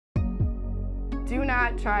Do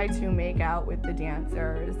not try to make out with the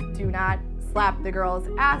dancers. Do not slap the girls'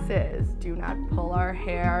 asses. Do not pull our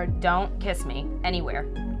hair. Don't kiss me anywhere.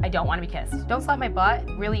 I don't want to be kissed. Don't slap my butt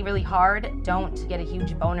really, really hard. Don't get a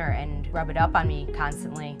huge boner and rub it up on me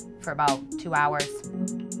constantly for about 2 hours.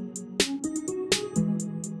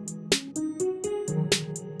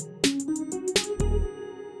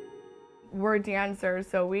 We're dancers,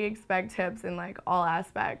 so we expect tips in like all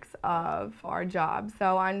aspects of our job.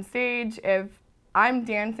 So on stage, if I'm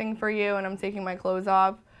dancing for you and I'm taking my clothes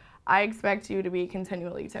off, I expect you to be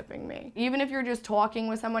continually tipping me. Even if you're just talking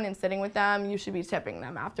with someone and sitting with them, you should be tipping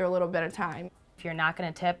them after a little bit of time. If you're not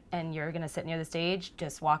going to tip and you're going to sit near the stage,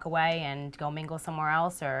 just walk away and go mingle somewhere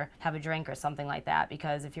else or have a drink or something like that,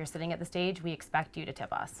 because if you're sitting at the stage, we expect you to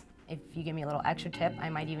tip us. If you give me a little extra tip, I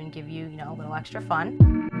might even give you, a little extra fun.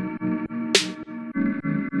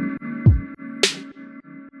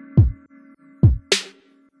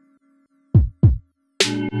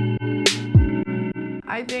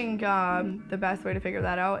 I think the best way to figure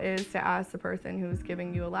that out is to ask the person who's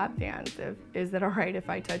giving you a lap dance, is it all right if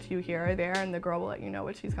I touch you here or there, and the girl will let you know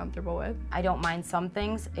what she's comfortable with. I don't mind some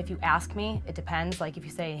things. If you ask me, it depends. Like if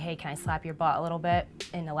you say, hey, can I slap your butt a little bit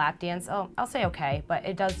in a lap dance? Oh, I'll say okay, but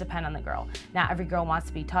it does depend on the girl. Not every girl wants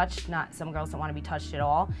to be touched. Not some girls don't want to be touched at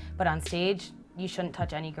all. But on stage, you shouldn't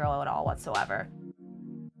touch any girl at all whatsoever.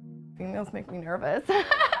 Females make me nervous.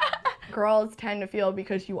 Girls tend to feel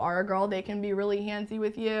because you are a girl, they can be really handsy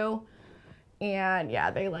with you. And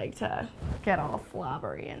yeah, they like to get all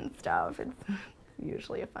slobbery and stuff. It's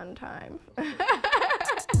usually a fun time.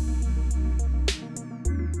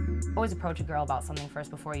 Always approach a girl about something first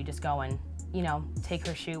before you just go and, take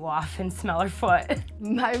her shoe off and smell her foot.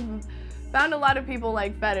 I've found a lot of people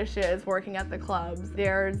like fetishes working at the clubs.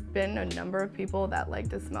 There's been a number of people that like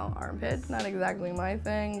to smell armpits. Not exactly my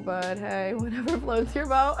thing, but hey, whatever floats your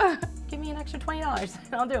boat. Give me an extra $20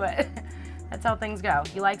 and I'll do it. That's how things go.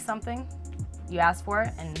 You like something, you ask for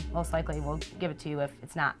it, and most likely we'll give it to you if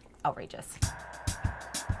it's not outrageous.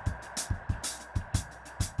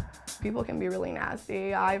 People can be really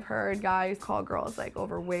nasty. I've heard guys call girls like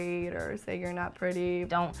overweight or say you're not pretty.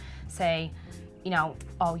 Don't say,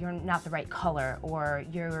 oh, you're not the right color, or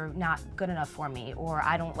you're not good enough for me, or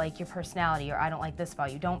I don't like your personality, or I don't like this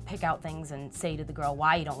about you. Don't pick out things and say to the girl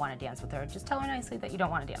why you don't want to dance with her. Just tell her nicely that you don't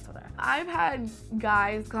want to dance with her. I've had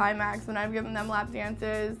guys climax when I've given them lap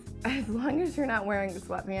dances. As long as you're not wearing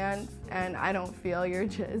sweatpants and I don't feel your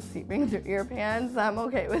jizz seeping through your pants, I'm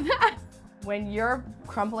okay with that. When you're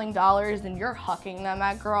crumpling dollars and you're hucking them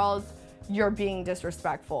at girls, you're being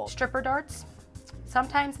disrespectful. Stripper darts.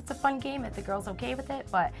 Sometimes it's a fun game if the girl's okay with it,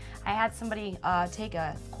 but I had somebody take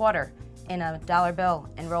a quarter in a dollar bill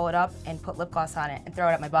and roll it up and put lip gloss on it and throw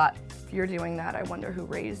it at my butt. If you're doing that, I wonder who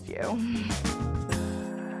raised you.